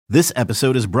This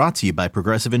episode is brought to you by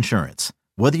Progressive Insurance.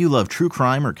 Whether you love true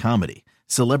crime or comedy,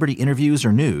 celebrity interviews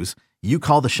or news, you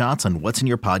call the shots on what's in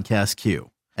your podcast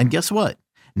queue. And guess what?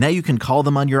 Now you can call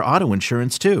them on your auto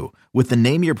insurance too with the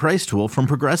Name Your Price tool from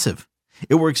Progressive.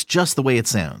 It works just the way it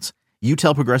sounds. You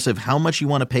tell Progressive how much you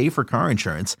want to pay for car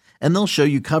insurance, and they'll show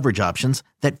you coverage options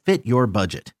that fit your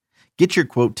budget. Get your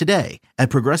quote today at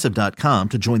Progressive.com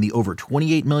to join the over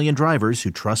 28 million drivers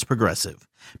who trust Progressive.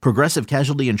 Progressive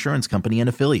Casualty Insurance Company and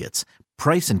Affiliates.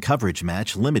 Price and coverage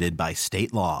match limited by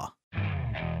state law.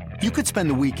 You could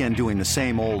spend the weekend doing the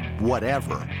same old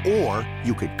whatever, or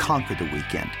you could conquer the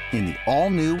weekend in the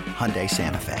all-new Hyundai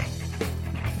Santa Fe.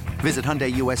 Visit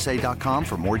HyundaiUSA.com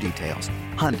for more details.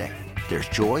 Hyundai, there's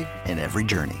joy in every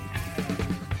journey.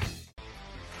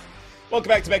 Welcome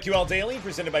back to BetQL Daily,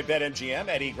 presented by BetMGM.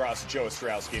 Eddie Gross, Joe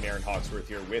Ostrowski, and Aaron Hawksworth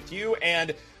here with you.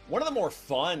 And one of the more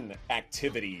fun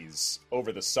activities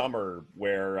over the summer,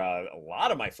 where a lot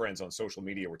of my friends on social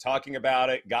media were talking about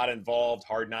it, got involved,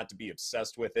 hard not to be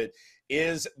obsessed with it,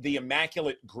 is the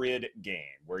Immaculate Grid game,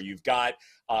 where you've got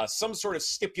some sort of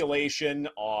stipulation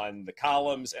on the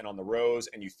columns and on the rows,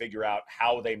 and you figure out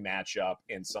how they match up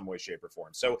in some way, shape, or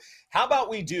form. So how about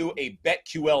we do a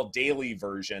BetQL Daily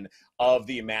version of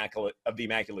the Immaculate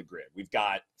Grid? We've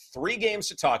got 3 games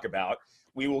to talk about.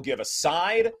 We will give a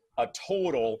side, a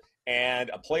total, and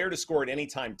a player to score at any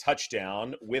time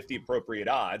touchdown with the appropriate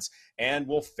odds, and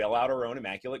we'll fill out our own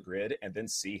Immaculate Grid and then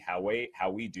see how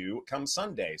we do come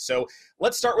Sunday. So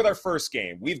let's start with our first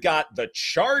game. We've got the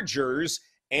Chargers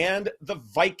and the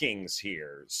Vikings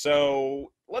here.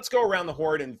 So let's go around the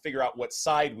horn and figure out what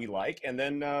side we like, and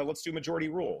then let's do majority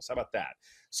rules. How about that?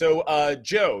 So,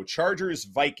 Joe, Chargers,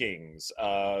 Vikings.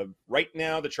 Right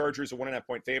now, the Chargers are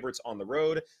 1.5-point favorites on the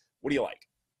road. What do you like?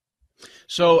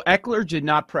 So Eckler did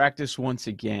not practice once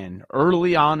again.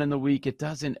 Early on in the week, it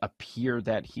doesn't appear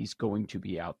that he's going to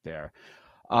be out there.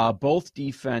 Both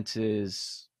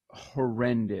defenses,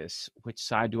 horrendous. Which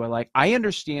side do I like? I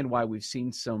understand why we've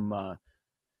seen some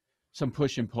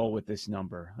push and pull with this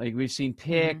number. Like we've seen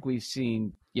pick, we've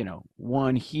seen,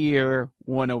 one here,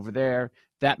 one over there.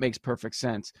 That makes perfect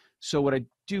sense. So what I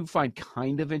do find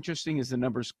kind of interesting is the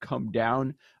numbers come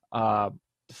down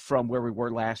from where we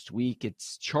were last week.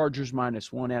 It's Chargers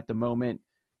 -1 at the moment.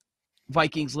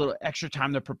 Vikings, a little extra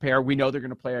time to prepare. We know they're going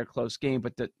to play a close game,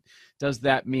 but does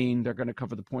that mean they're going to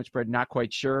cover the point spread? Not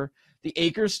quite sure. The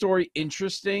Akers story,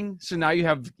 interesting. So now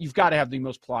you've got to have the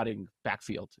most plotting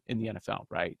backfield in the NFL,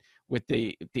 right? With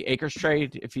the Akers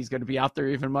trade, if he's going to be out there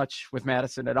even much with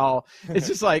Madison at all. It's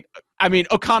just like,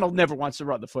 O'Connell never wants to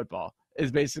run the football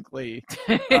is basically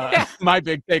my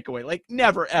big takeaway. Like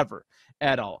never, ever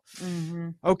at all. Mm-hmm.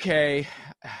 Okay.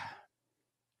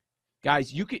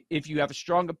 Guys, if you have a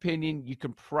strong opinion, you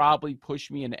can probably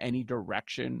push me in any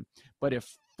direction. But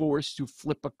if forced to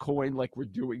flip a coin like we're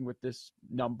doing with this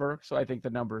number, so I think the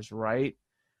number's right,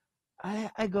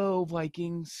 I go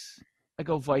Vikings. I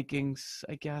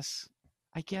guess.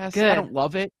 Good. I don't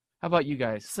love it. How about you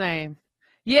guys? Same.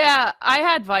 Yeah, I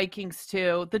had Vikings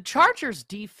too. The Chargers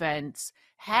defense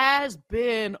has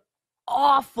been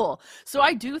awful. So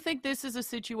I do think this is a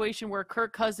situation where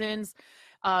Kirk Cousins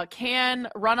can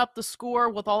run up the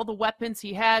score with all the weapons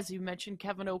he has. You mentioned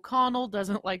Kevin O'Connell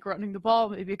doesn't like running the ball,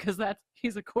 maybe because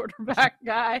he's a quarterback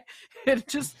guy and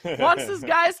just wants his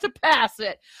guys to pass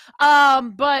it.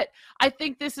 But I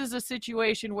think this is a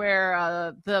situation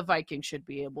where the Vikings should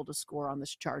be able to score on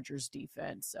this Chargers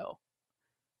defense. So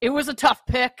it was a tough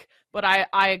pick, but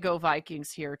I go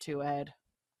Vikings here too, Ed.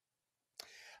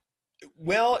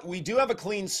 Well, we do have a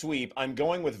clean sweep. I'm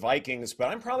going with Vikings, but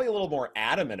I'm probably a little more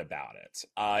adamant about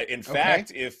it. In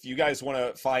fact, if you guys want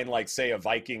to find, say, a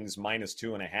Vikings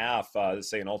 -2.5,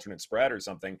 say an alternate spread or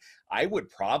something, I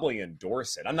would probably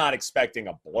endorse it. I'm not expecting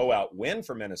a blowout win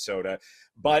for Minnesota,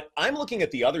 but I'm looking at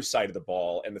the other side of the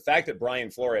ball and the fact that Brian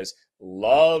Flores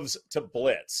loves to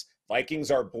blitz.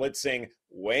 Vikings are blitzing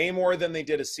way more than they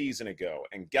did a season ago.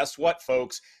 And guess what,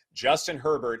 folks? Justin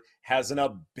Herbert has an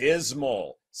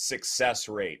abysmal success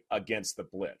rate against the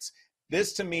blitz.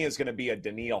 This, to me, is going to be a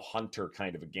Danielle Hunter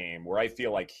kind of a game where I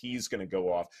feel like he's going to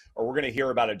go off, or we're going to hear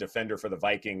about a defender for the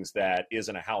Vikings that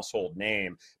isn't a household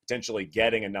name, potentially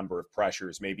getting a number of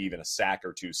pressures, maybe even a sack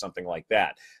or two, something like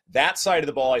that. That side of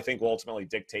the ball, I think, will ultimately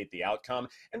dictate the outcome.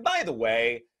 And by the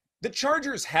way, the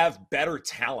Chargers have better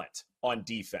talent on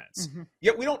defense.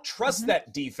 Yet we don't trust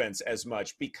that defense as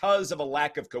much because of a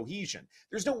lack of cohesion.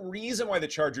 There's no reason why the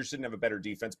Chargers didn't have a better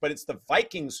defense, but it's the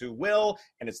Vikings who will,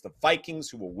 and it's the Vikings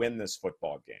who will win this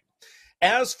football game.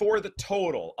 As for the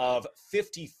total of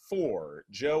 54,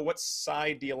 Joe, what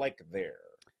side do you like there?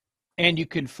 And you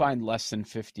can find less than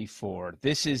 54.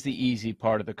 This is the easy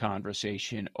part of the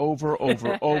conversation. Over.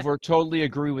 Totally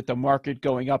agree with the market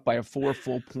going up by 4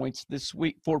 points this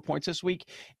week.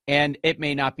 And it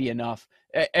may not be enough.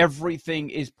 Everything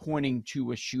is pointing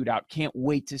to a shootout. Can't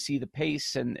wait to see the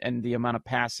pace and the amount of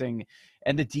passing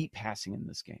and the deep passing in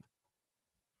this game.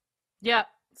 Yeah,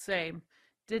 same.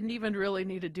 Didn't even really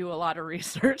need to do a lot of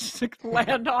research to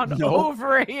land on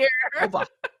over here.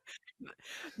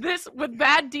 This, with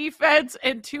bad defense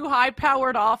and 2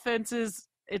 high-powered offenses,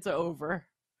 it's over.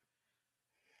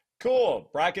 Cool.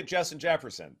 Bracket Justin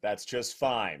Jefferson. That's just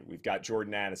fine. We've got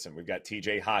Jordan Addison. We've got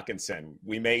TJ Hawkinson.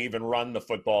 We may even run the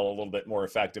football a little bit more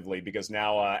effectively because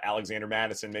now Alexander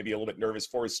Madison may be a little bit nervous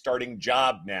for his starting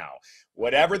job now.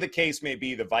 Whatever the case may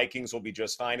be, the Vikings will be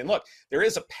just fine. And look, there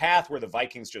is a path where the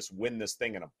Vikings just win this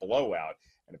thing in a blowout.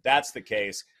 And if that's the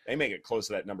case, they may get close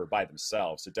to that number by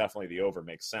themselves. So definitely the over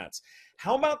makes sense.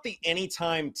 How about the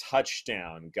anytime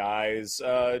touchdown, guys?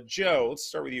 Joe, let's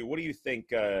start with you. What do you think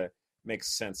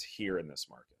makes sense here in this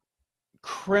market?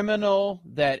 Criminal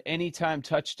that anytime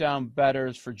touchdown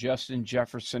bettors for Justin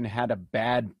Jefferson had a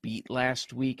bad beat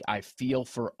last week. I feel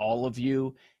for all of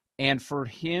you. And for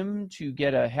him to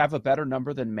have a better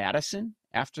number than Madison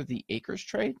after the Akers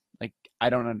trade, I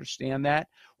don't understand that.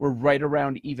 We're right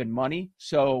around even money,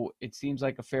 so it seems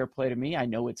like a fair play to me. I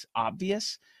know it's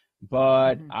obvious,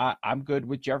 but I'm good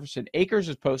with Jefferson. Akers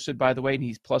is posted, by the way, and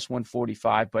he's plus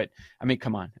 145. But I mean,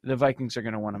 come on, the Vikings are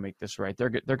going to want to make this right. They're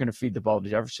going to feed the ball to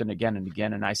Jefferson again and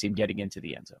again, and I see him getting into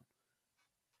the end zone.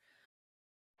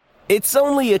 It's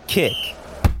only a kick,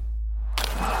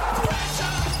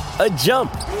 a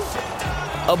jump,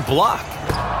 a block.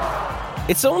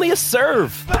 It's only a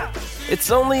serve. It's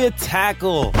only a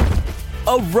tackle,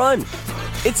 a run.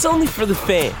 It's only for the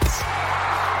fans.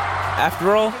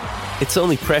 After all, it's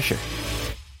only pressure.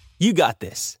 You got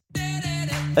this.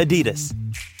 Adidas.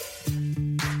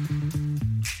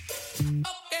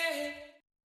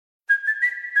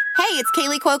 Hey, it's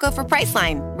Kaylee Cuoco for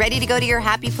Priceline. Ready to go to your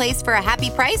happy place for a happy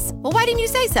price? Well, why didn't you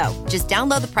say so? Just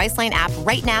download the Priceline app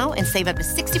right now and save up to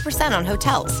 60% on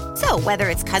hotels. So whether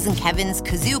it's Cousin Kevin's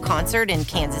Kazoo Concert in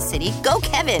Kansas City, go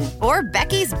Kevin, or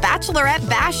Becky's Bachelorette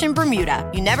Bash in Bermuda,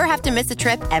 you never have to miss a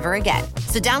trip ever again.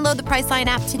 So download the Priceline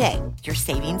app today. Your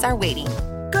savings are waiting.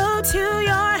 Go to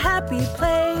your happy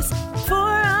place for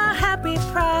a happy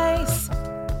price.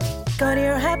 Go to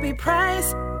your happy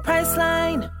price,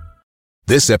 Priceline.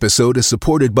 This episode is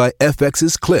supported by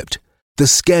FX's Clipped, the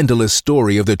scandalous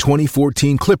story of the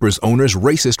 2014 Clippers owner's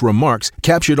racist remarks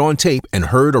captured on tape and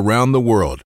heard around the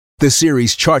world. The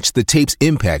series charts the tape's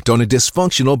impact on a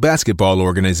dysfunctional basketball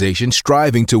organization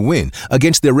striving to win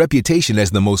against their reputation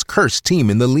as the most cursed team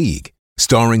in the league.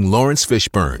 Starring Lawrence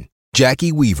Fishburne,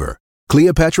 Jackie Weaver,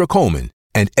 Cleopatra Coleman,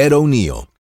 and Ed O'Neill.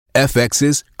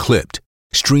 FX's Clipped,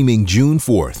 streaming June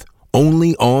 4th,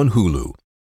 only on Hulu.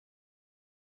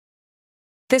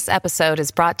 This episode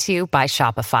is brought to you by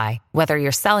Shopify. Whether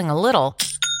you're selling a little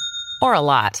or a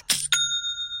lot,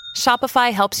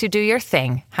 Shopify helps you do your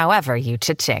thing, however you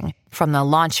cha-ching. From the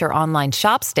launch your online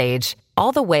shop stage,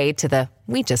 all the way to the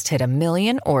we just hit 1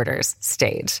 million orders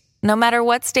stage. No matter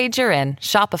what stage you're in,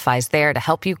 Shopify's there to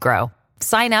help you grow.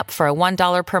 Sign up for a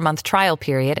 $1 per month trial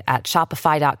period at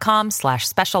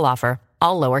shopify.com/special offer,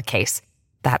 all lowercase.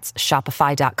 That's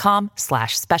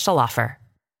shopify.com/special offer.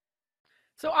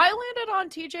 So I landed on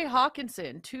TJ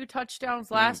Hawkinson, 2 touchdowns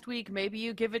last week. Maybe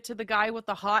you give it to the guy with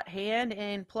the hot hand,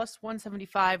 and plus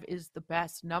 175 is the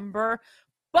best number.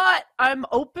 But I'm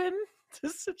open to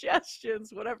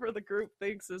suggestions, whatever the group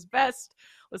thinks is best.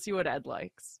 Let's see what Ed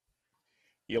likes.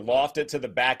 You loft it to the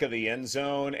back of the end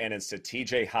zone, and it's to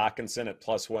TJ Hawkinson at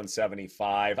plus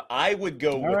 175. I would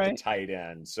go the tight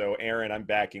end. So, Aaron, I'm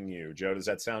backing you. Joe, does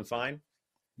that sound fine?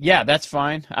 Yeah, that's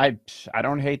fine. I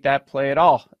don't hate that play at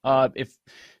all. If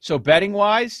so, betting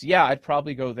wise, yeah, I'd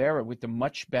probably go there with the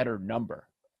much better number.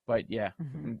 But yeah,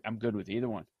 I'm good with either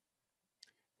one.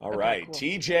 All right, cool.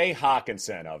 TJ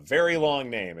Hawkinson, a very long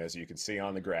name, as you can see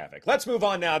on the graphic. Let's move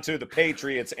on now to the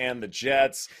Patriots and the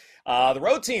Jets. The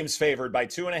road team's favored by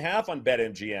 2.5 on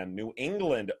BetMGM. New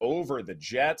England over the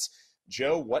Jets.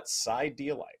 Joe, what side do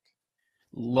you like?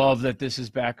 Love that this is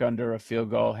back under a field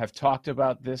goal. Have talked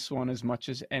about this one as much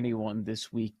as anyone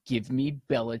this week. Give me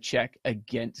Belichick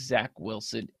against Zach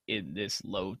Wilson in this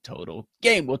low total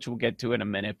game, which we'll get to in a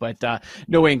minute. But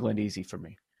New England, easy for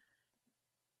me.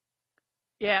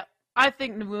 Yeah, I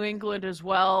think New England as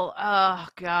well. Oh,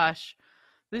 gosh.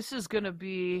 This is going to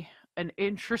be an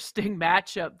interesting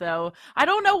matchup, though. I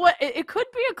don't know what – it could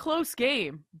be a close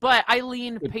game, but I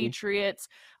lean Patriots.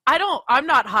 I'm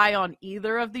not high on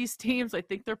either of these teams. I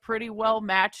think they're pretty well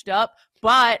matched up,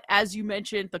 But as you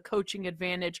mentioned, the coaching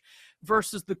advantage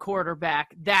versus the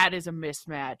quarterback, that is a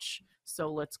mismatch.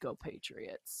 So let's go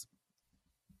Patriots.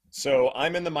 So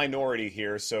I'm in the minority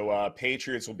here, so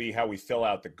Patriots will be how we fill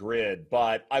out the grid,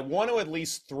 but I want to at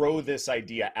least throw this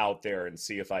idea out there and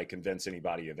see if I convince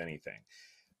anybody of anything.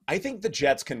 I think the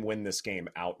Jets can win this game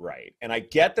outright, and I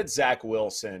get that Zach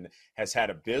Wilson has had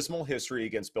abysmal history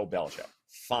against Bill Belichick.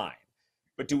 Fine.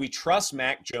 But do we trust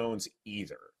Mac Jones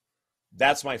either?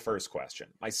 That's my first question.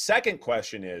 My second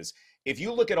question is, if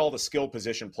you look at all the skill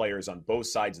position players on both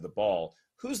sides of the ball,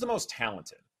 who's the most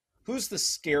talented? Who's the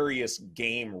scariest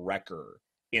game wrecker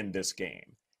in this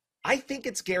game? I think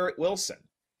it's Garrett Wilson.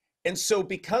 And so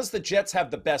because the Jets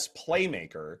have the best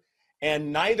playmaker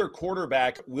and neither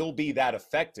quarterback will be that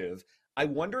effective, I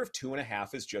wonder if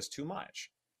 2.5 is just too much.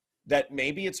 That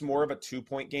maybe it's more of a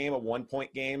 2-point game, a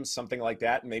 1-point game, something like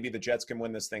that. And maybe the Jets can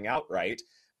win this thing outright.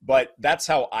 But that's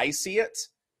how I see it.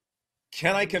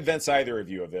 Can I convince either of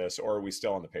you of this, or are we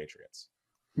still on the Patriots?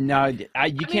 No,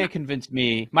 you can't convince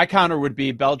me. My counter would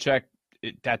be Belichick.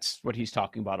 That's what he's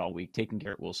talking about all week, taking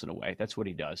Garrett Wilson away. That's what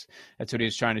he does. That's what he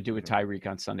was trying to do with Tyreek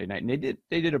on Sunday night, and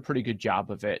they did a pretty good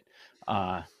job of it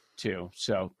too.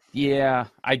 So yeah,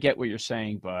 I get what you're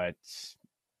saying, but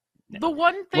the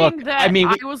one thing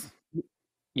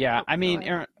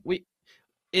Aaron,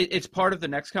 it's part of the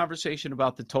next conversation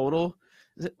about the total.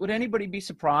 Would anybody be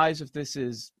surprised if this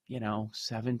is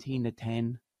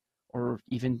 17-10 or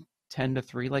even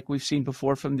 10-3 like we've seen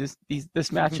before from this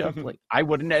matchup? Like, I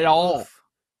wouldn't at all.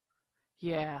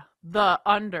 Yeah, the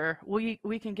under. We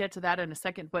can get to that in a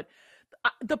second, but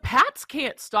the Pats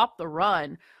can't stop the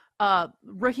run.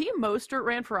 Raheem Mostert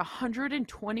ran for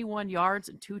 121 yards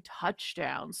and 2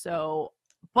 touchdowns. So,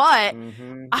 but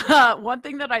one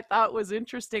thing that I thought was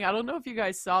interesting, I don't know if you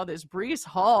guys saw this, Breece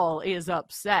Hall is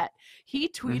upset. He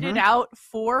tweeted out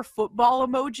 4 football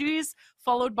emojis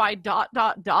followed by ...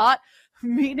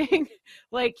 meaning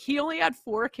like he only had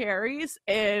 4 carries,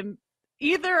 and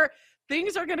either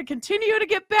things are going to continue to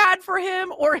get bad for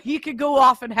him or he could go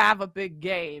off and have a big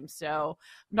game. So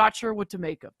I'm not sure what to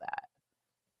make of that.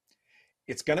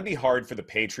 It's going to be hard for the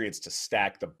Patriots to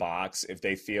stack the box if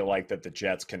they feel like that the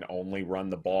Jets can only run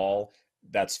the ball.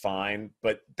 That's fine.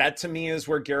 But that to me is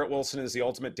where Garrett Wilson is the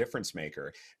ultimate difference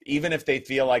maker. Even if they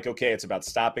feel like, okay, it's about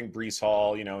stopping Breece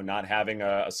Hall, not having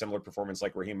a similar performance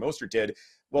like Raheem Mostert did,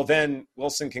 well, then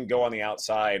Wilson can go on the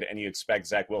outside and you expect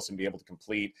Zach Wilson to be able to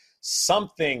complete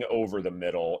something over the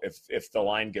middle if the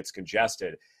line gets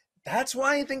congested. That's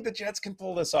why I think the Jets can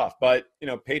pull this off. But,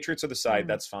 Patriots are the side,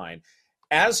 that's fine.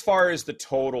 As far as the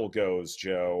total goes,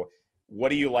 Joe, what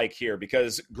do you like here?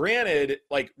 Because granted,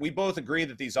 like we both agree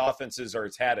that these offenses are a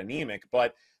tad anemic,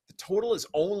 but the total is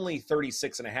only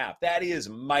 36.5. That is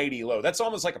mighty low. That's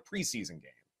almost like a preseason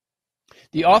game.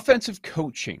 The offensive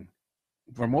coaching,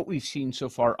 from what we've seen so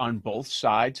far on both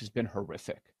sides, has been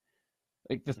horrific.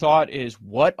 Like the thought is,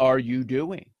 what are you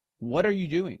doing? What are you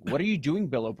doing? What are you doing,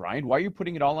 Bill O'Brien? Why are you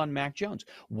putting it all on Mac Jones?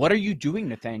 What are you doing,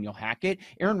 Nathaniel Hackett?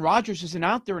 Aaron Rodgers isn't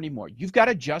out there anymore. You've got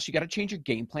to adjust. You got to change your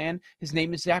game plan. His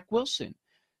name is Zach Wilson.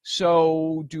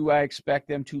 So do I expect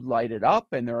them to light it up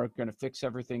and they're going to fix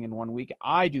everything in 1 week?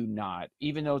 I do not.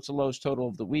 Even though it's the lowest total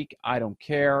of the week, I don't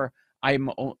care. I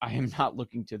am not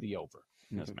looking to the over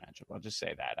in this matchup. I'll just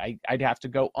say that. I'd have to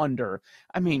go under.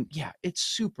 I mean, yeah, it's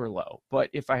super low. But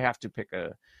if I have to pick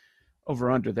a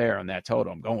over-under there on that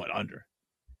total, I'm going under.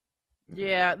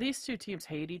 Yeah, these two teams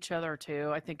hate each other too.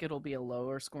 I think it'll be a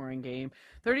lower scoring game.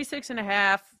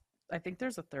 36.5. I think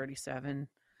there's a 37.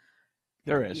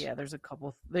 There is. Yeah, there's a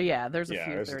couple. Yeah, there's a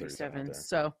few 37s.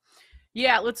 So,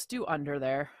 yeah, let's do under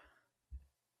there.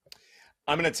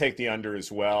 I'm going to take the under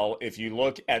as well. If you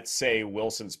look at, say,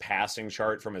 Wilson's passing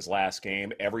chart from his last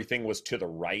game, everything was to the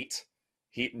right.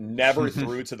 He never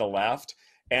threw to the left.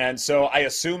 And so I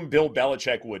assume Bill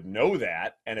Belichick would know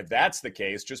that. And if that's the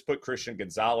case, just put Christian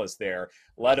Gonzalez there,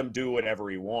 let him do whatever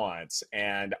he wants.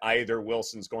 And either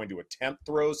Wilson's going to attempt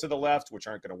throws to the left, which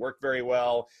aren't going to work very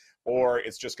well, or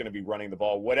it's just going to be running the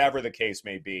ball. Whatever the case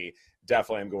may be,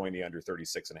 definitely I'm going the under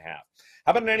 36.5. How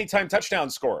about an anytime touchdown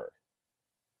scorer?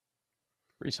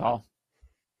 Breece Hall.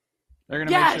 They're going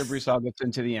to make sure Breece Hall gets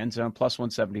into the end zone, plus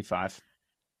 175.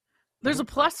 There's a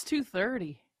plus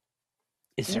 230.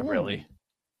 Is there really?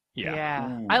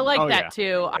 Yeah. I like that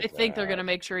too. I think they're going to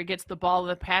make sure he gets the ball.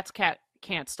 The Pats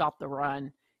can't stop the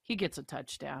run. He gets a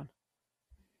touchdown.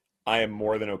 I am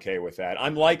more than okay with that.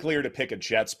 I'm likelier to pick a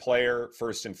Jets player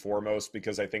first and foremost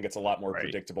because I think it's a lot more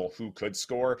predictable who could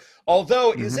score.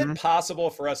 Although, is it possible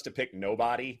for us to pick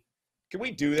nobody? Can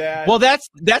we do that? Well, that's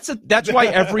why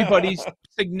everybody's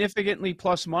significantly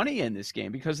plus money in this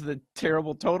game because of the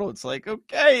terrible total. It's like,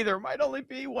 okay, there might only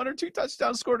be 1 or 2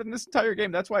 touchdowns scored in this entire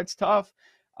game. That's why it's tough.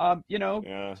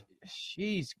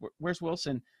 Jeez, where's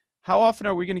Wilson? How often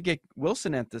are we going to get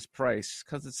Wilson at this price?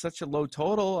 Because it's such a low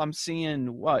total. I'm seeing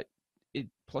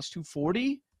plus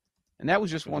 240, and that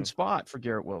was just one spot for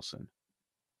Garrett Wilson.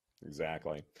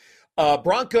 Exactly.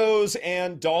 Broncos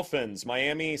and Dolphins.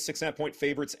 Miami 6.5-point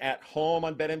favorites at home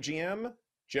on BetMGM.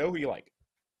 Joe, who you like?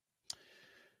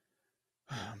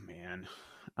 Oh man,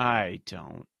 I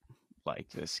don't like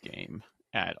this game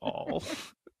at all.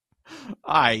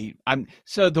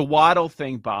 So the Waddle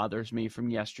thing bothers me from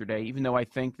yesterday, even though I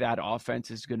think that offense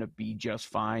is going to be just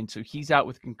fine. So he's out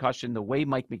with concussion. The way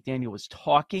Mike McDaniel was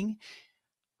talking,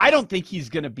 I don't think he's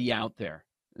going to be out there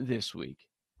this week.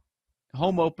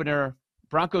 Home opener,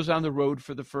 Broncos on the road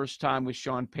for the first time with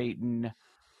Sean Payton.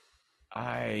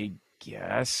 I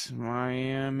guess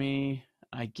Miami.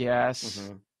 I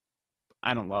guess.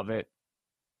 I don't love it.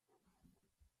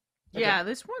 Yeah,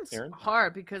 this one's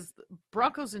hard because the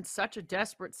Broncos in such a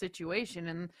desperate situation,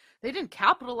 and they didn't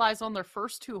capitalize on their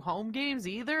first 2 home games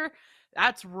either.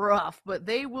 That's rough, but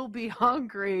they will be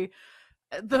hungry.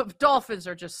 The Dolphins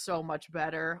are just so much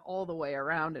better all the way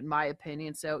around, in my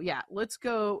opinion. So, yeah, let's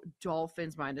go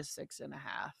Dolphins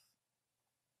 -6.5.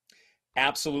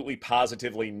 Absolutely,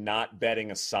 positively not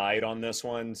betting a side on this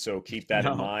one. So keep that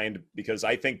in mind because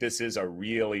I think this is a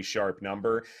really sharp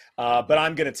number. But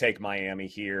I'm going to take Miami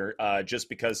here just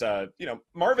because,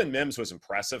 Marvin Mims was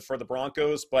impressive for the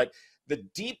Broncos, but the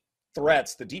deep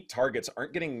threats, the deep targets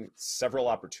aren't getting several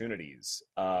opportunities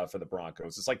for the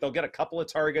Broncos. It's like they'll get a couple of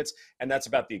targets, and that's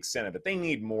about the extent of it. They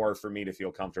need more for me to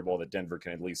feel comfortable that Denver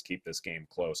can at least keep this game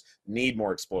close. Need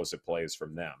more explosive plays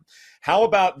from them. How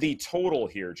about the total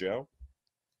here, Joe?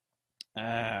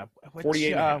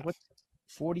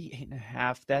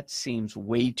 48.5. That seems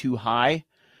way too high.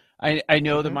 I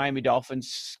know the Miami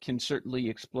Dolphins can certainly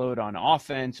explode on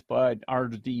offense, but are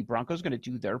the Broncos going to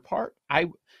do their part? I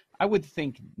would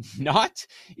think not,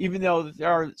 even though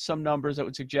there are some numbers that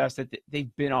would suggest that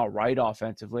they've been all right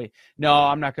offensively. No,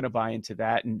 I'm not going to buy into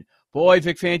that. And boy,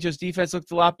 Vic Fangio's defense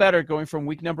looked a lot better going from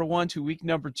week number 1 to week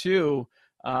number 2.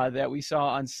 That we saw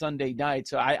on Sunday night.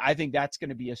 So I think that's going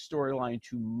to be a storyline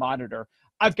to monitor.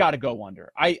 I've got to go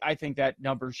under. I think that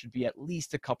number should be at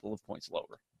least a couple of points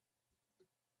lower.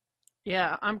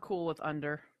 Yeah, I'm cool with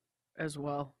under as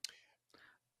well.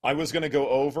 I was going to go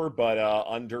over, but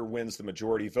under wins the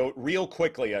majority vote. Real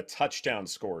quickly, a touchdown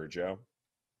scorer, Joe.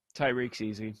 Tyreek's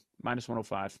easy.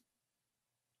 -105.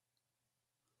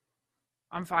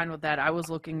 I'm fine with that. I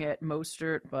was looking at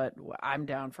Mostert, but I'm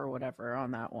down for whatever on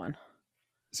that one.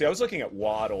 See, I was looking at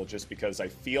Waddle just because I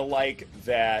feel like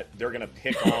that they're going to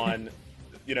pick on,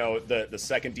 the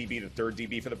second DB, the third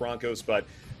DB for the Broncos, but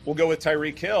we'll go with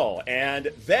Tyreek Hill. And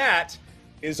that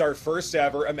is our first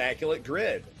ever Immaculate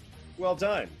Grid. Well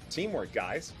done. Teamwork,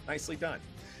 guys. Nicely done.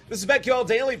 This is BetQL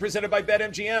Daily presented by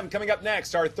BetMGM. Coming up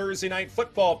next, our Thursday night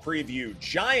football preview.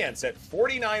 Giants at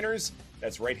 49ers.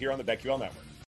 That's right here on the BetQL Network.